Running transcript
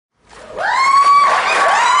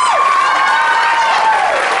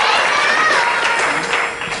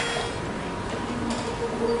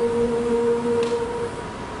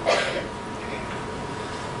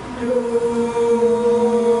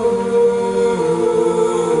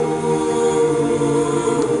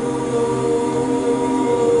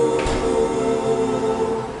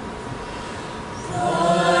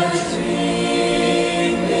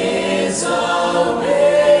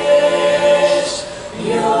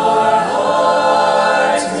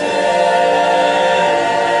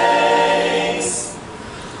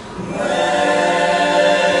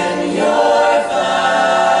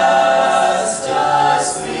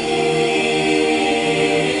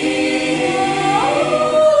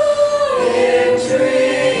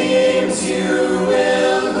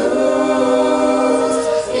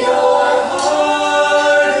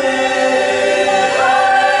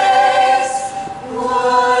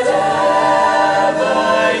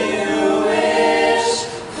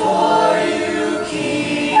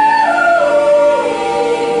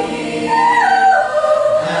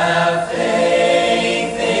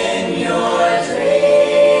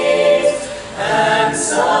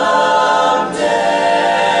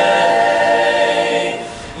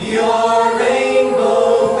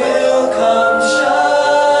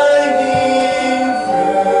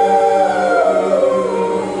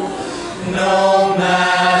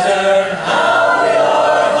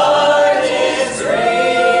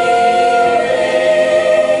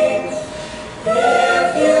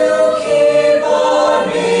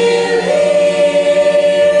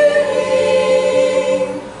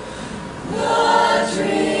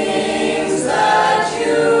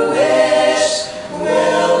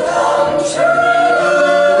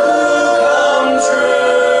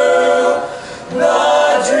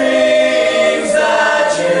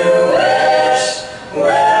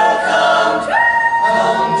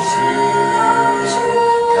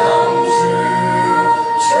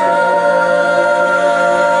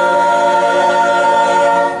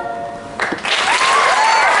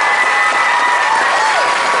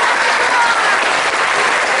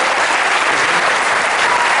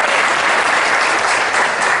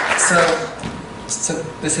So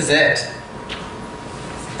this is it.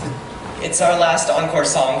 It's our last encore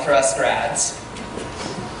song for us grads.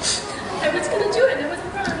 I was gonna do it, and it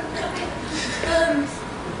wasn't wrong.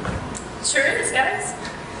 Sure is, guys.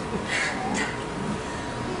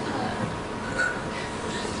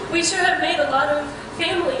 We sure have made a lot of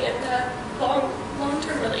family and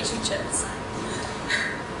long-term relationships.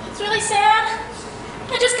 It's really sad.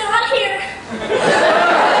 I just got here.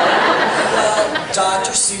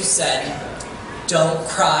 Dr. Seuss said, don't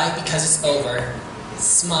cry because it's over,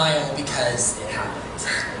 smile because it happened.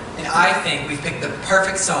 And I think we've picked the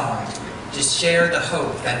perfect song to share the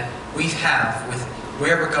hope that we have with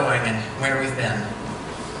where we're going and where we've been.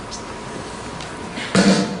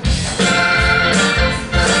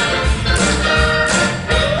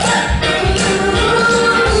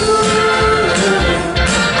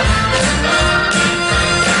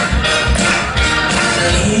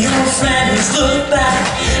 Your friends look back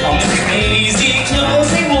on the crazy clothes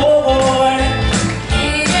they